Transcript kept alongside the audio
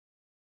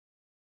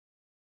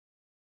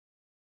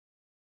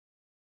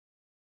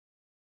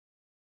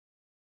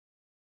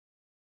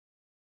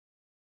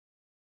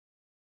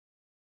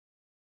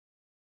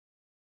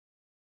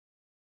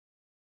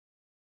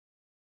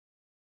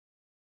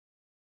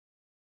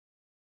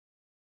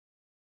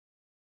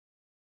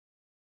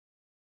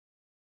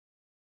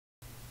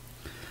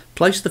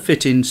Place the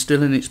fitting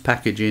still in its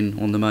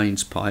packaging on the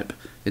mains pipe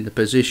in the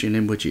position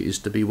in which it is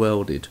to be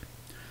welded.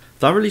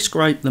 Thoroughly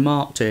scrape the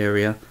marked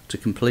area to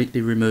completely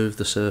remove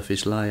the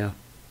surface layer.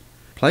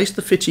 Place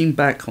the fitting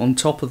back on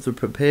top of the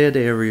prepared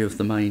area of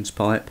the mains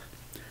pipe.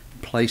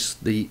 Place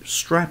the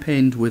strap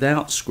end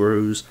without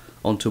screws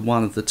onto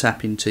one of the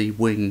tapping tee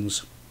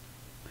wings.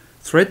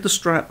 Thread the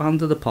strap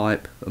under the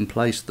pipe and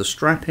place the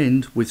strap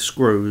end with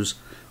screws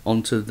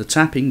onto the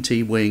tapping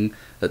tee wing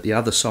at the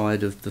other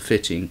side of the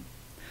fitting.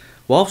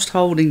 Whilst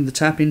holding the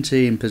tapping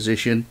tee in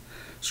position,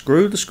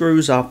 screw the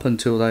screws up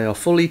until they are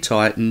fully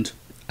tightened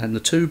and the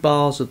two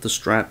bars of the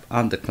strap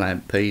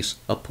underclamp piece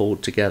are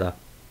pulled together.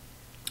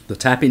 The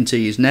tapping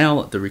tee is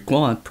now at the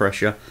required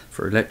pressure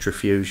for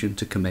electrofusion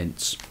to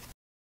commence.